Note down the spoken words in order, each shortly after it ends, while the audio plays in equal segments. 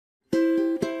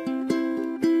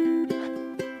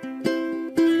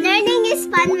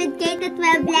fun with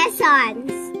K-12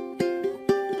 lessons.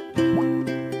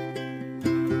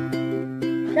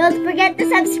 Don't forget to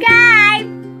subscribe!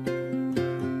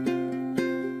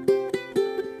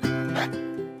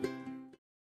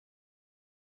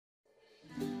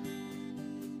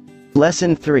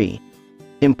 Lesson 3.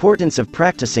 Importance of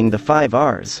practicing the 5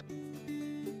 R's.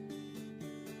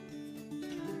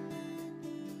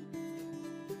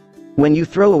 When you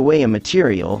throw away a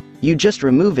material, you just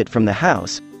remove it from the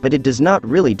house, but it does not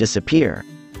really disappear.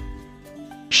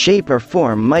 Shape or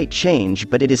form might change,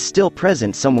 but it is still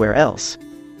present somewhere else.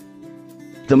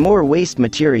 The more waste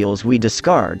materials we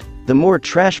discard, the more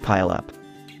trash pile up.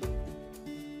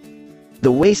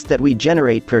 The waste that we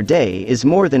generate per day is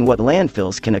more than what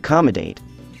landfills can accommodate.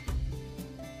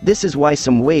 This is why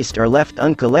some waste are left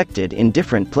uncollected in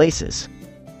different places.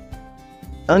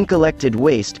 Uncollected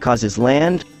waste causes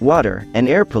land, water, and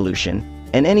air pollution,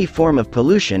 and any form of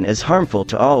pollution is harmful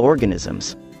to all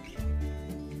organisms.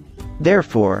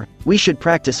 Therefore, we should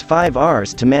practice 5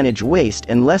 R's to manage waste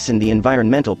and lessen the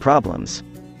environmental problems.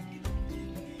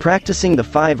 Practicing the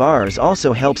 5 R's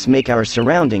also helps make our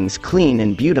surroundings clean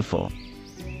and beautiful.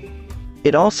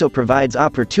 It also provides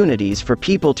opportunities for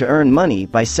people to earn money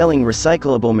by selling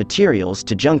recyclable materials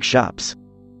to junk shops.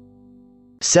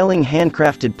 Selling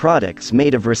handcrafted products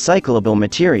made of recyclable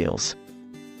materials.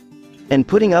 And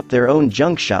putting up their own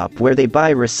junk shop where they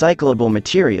buy recyclable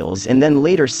materials and then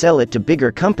later sell it to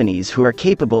bigger companies who are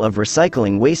capable of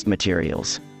recycling waste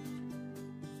materials.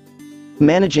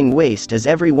 Managing waste is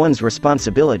everyone's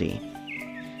responsibility.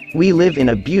 We live in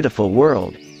a beautiful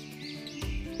world.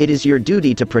 It is your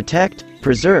duty to protect,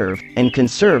 preserve, and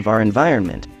conserve our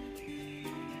environment.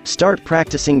 Start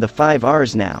practicing the 5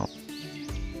 R's now.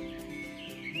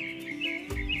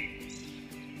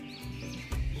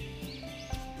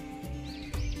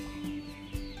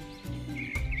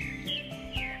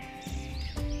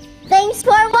 Thanks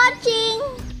for